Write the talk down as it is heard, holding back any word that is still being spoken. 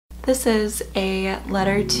This is a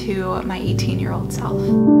letter to my 18-year-old self.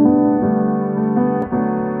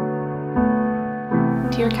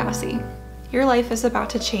 Dear Cassie, your life is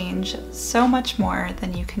about to change so much more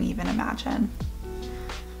than you can even imagine.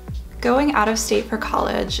 Going out of state for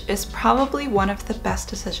college is probably one of the best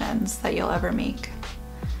decisions that you'll ever make.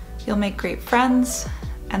 You'll make great friends,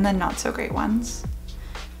 and then not so great ones.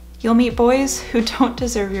 You'll meet boys who don't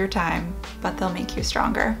deserve your time, but they'll make you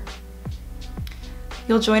stronger.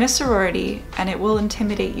 You'll join a sorority, and it will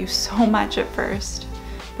intimidate you so much at first,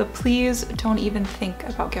 but please don't even think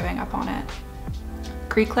about giving up on it.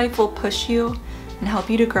 Greek life will push you and help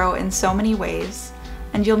you to grow in so many ways,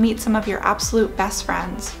 and you'll meet some of your absolute best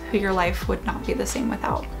friends who your life would not be the same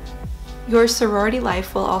without. Your sorority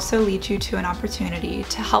life will also lead you to an opportunity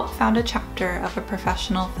to help found a chapter of a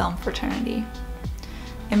professional film fraternity.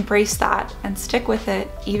 Embrace that and stick with it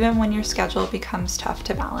even when your schedule becomes tough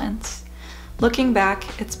to balance. Looking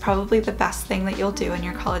back, it's probably the best thing that you'll do in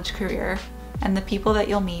your college career, and the people that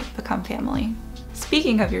you'll meet become family.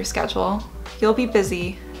 Speaking of your schedule, you'll be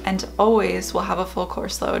busy and always will have a full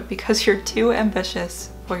course load because you're too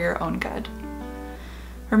ambitious for your own good.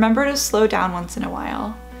 Remember to slow down once in a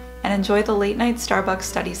while and enjoy the late night Starbucks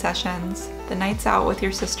study sessions, the nights out with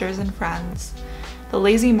your sisters and friends, the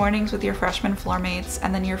lazy mornings with your freshman floor mates,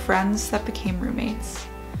 and then your friends that became roommates.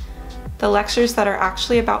 The lectures that are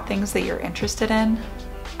actually about things that you're interested in.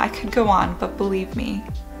 I could go on, but believe me,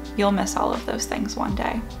 you'll miss all of those things one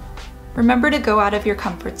day. Remember to go out of your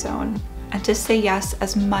comfort zone and to say yes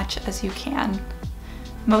as much as you can.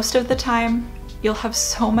 Most of the time, you'll have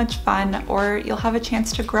so much fun, or you'll have a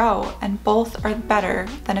chance to grow, and both are better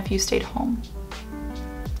than if you stayed home.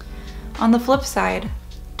 On the flip side,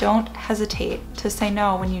 don't hesitate to say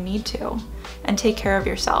no when you need to, and take care of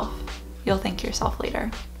yourself. You'll thank yourself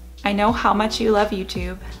later. I know how much you love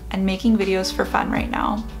YouTube and making videos for fun right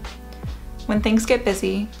now. When things get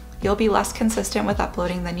busy, you'll be less consistent with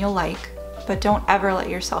uploading than you'll like, but don't ever let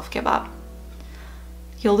yourself give up.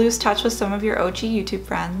 You'll lose touch with some of your OG YouTube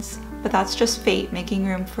friends, but that's just fate making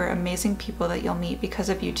room for amazing people that you'll meet because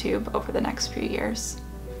of YouTube over the next few years.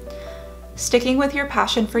 Sticking with your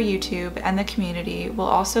passion for YouTube and the community will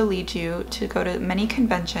also lead you to go to many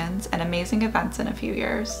conventions and amazing events in a few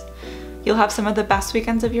years. You'll have some of the best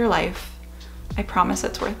weekends of your life. I promise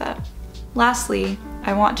it's worth it. Lastly,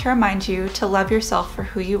 I want to remind you to love yourself for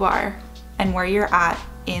who you are and where you're at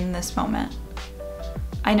in this moment.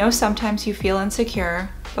 I know sometimes you feel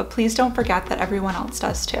insecure, but please don't forget that everyone else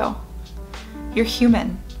does too. You're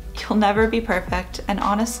human. You'll never be perfect, and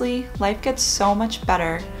honestly, life gets so much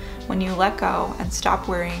better when you let go and stop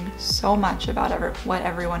worrying so much about what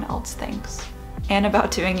everyone else thinks. And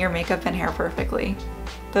about doing your makeup and hair perfectly.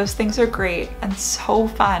 Those things are great and so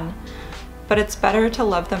fun, but it's better to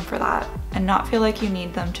love them for that and not feel like you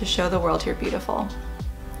need them to show the world you're beautiful.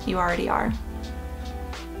 You already are.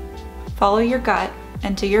 Follow your gut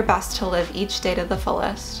and do your best to live each day to the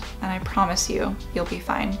fullest, and I promise you, you'll be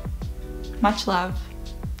fine. Much love,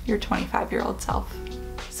 your 25-year-old self.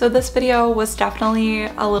 So this video was definitely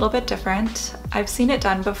a little bit different. I've seen it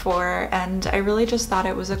done before, and I really just thought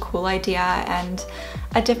it was a cool idea and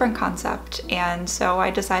a different concept, and so I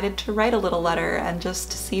decided to write a little letter and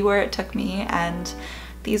just see where it took me, and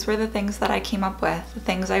these were the things that I came up with, the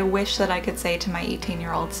things I wish that I could say to my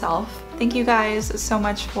 18-year-old self. Thank you guys so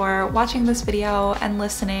much for watching this video and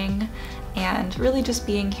listening, and really just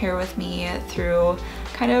being here with me through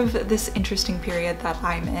kind of this interesting period that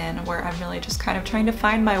I'm in, where I'm really just kind of trying to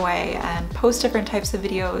find my way and post different types of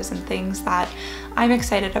videos and things that I'm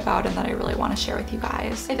excited about and that I really want to share with you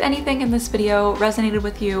guys. If anything in this video resonated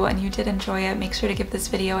with you and you did enjoy it, make sure to give this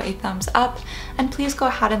video a thumbs up, and please go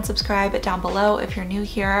ahead and subscribe down below if you're new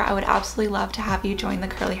here. I would absolutely love to have you join the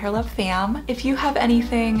Curly Hair Love fam. If you have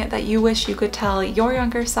anything that you wish you could tell your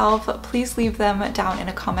younger self, please leave them down in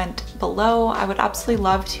a comment below. I would absolutely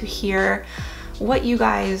love to hear what you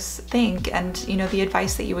guys think and, you know, the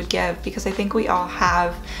advice that you would give, because I think we all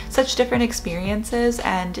have such different experiences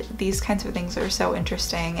and these kinds of things are so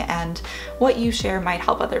interesting, and what you share might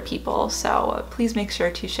help other people. So please make sure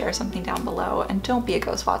to share something down below and don't be a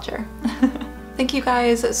ghost watcher. Thank you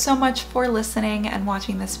guys so much for listening and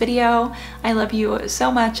watching this video. I love you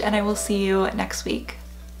so much, and I will see you next week.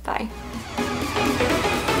 Bye.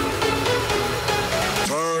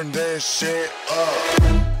 Turn that shit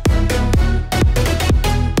up.